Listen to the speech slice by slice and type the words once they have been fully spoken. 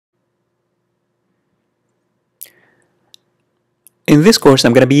In this course,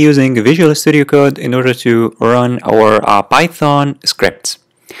 I'm going to be using Visual Studio Code in order to run our Python scripts.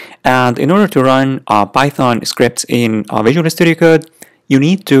 And in order to run Python scripts in Visual Studio Code, you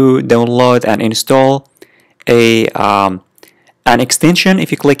need to download and install an extension.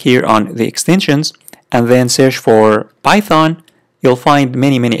 If you click here on the extensions and then search for Python, you'll find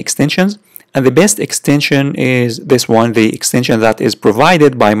many extensions. And the best extension is this one, the extension that is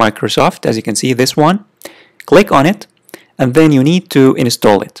provided by Microsoft. As you can see, this one. Click on it, and then you need to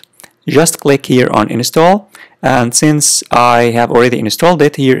install it. Just click here on install, and since I have already installed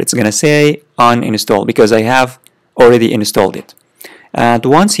it, here it's gonna say uninstall because I have already installed it. And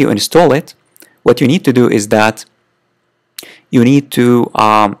once you install it, what you need to do is that you need to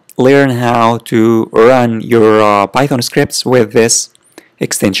learn how to run your Python scripts with this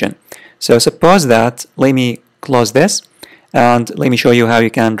extension. So suppose that, let me close this and let me show you how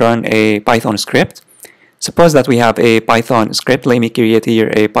you can run a Python script. Suppose that we have a Python script. Let me create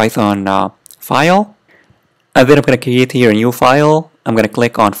here a Python file, and then I'm going to create here a new file. I'm going to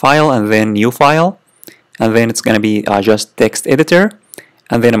click on File and then New File, and then it's going to be just text editor,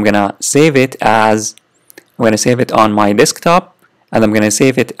 and then I'm going to save it as, I'm going to save it on my desktop, and I'm going to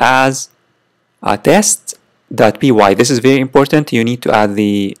save it as test.py. This is very important. You need to add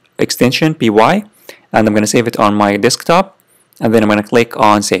the extension py, and I'm going to save it on my desktop, and then I'm going to click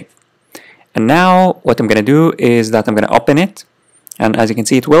on Save. And now what I'm going to do is that I'm going to open it, and as you can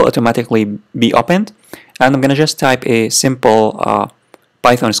see, it will automatically be opened. And I'm going to just type a simple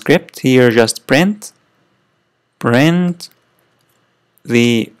Python script here, just print the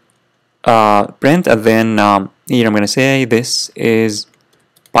print, and then here I'm going to say this is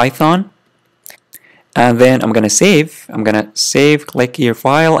Python, and then I'm going to save. I'm going to save, click here,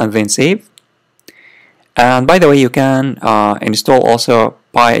 File, and then Save. And by the way, you can install also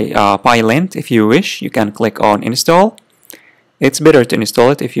PyLint if you wish. You can click on Install. It's better to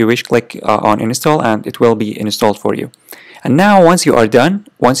install it if you wish. Click on Install, and it will be installed for you. And now, once you are done,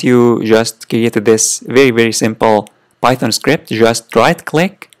 once you just created this very simple Python script, just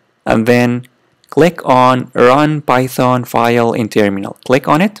right-click and then click on Run Python File in Terminal. Click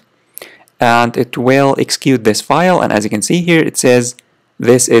on it, and it will execute this file. And as you can see here, it says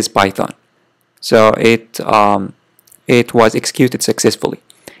this is Python. So it was executed successfully.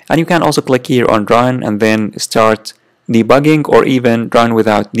 And you can also click here on Run and then start debugging, or even run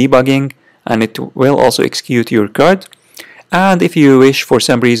without debugging, and it will also execute your code. And if you wish, for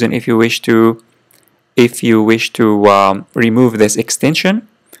some reason, if you wish to remove this extension,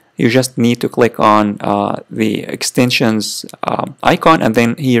 you just need to click on the extensions icon, and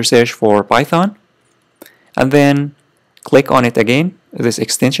then here search for Python, and then click on it again, this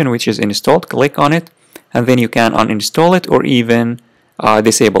extension which is installed. Click on it, and then you can uninstall it or even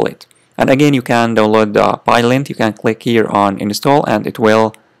disable it. And again, you can download PyLint. You can click here on install, and it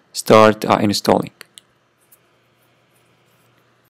will start installing.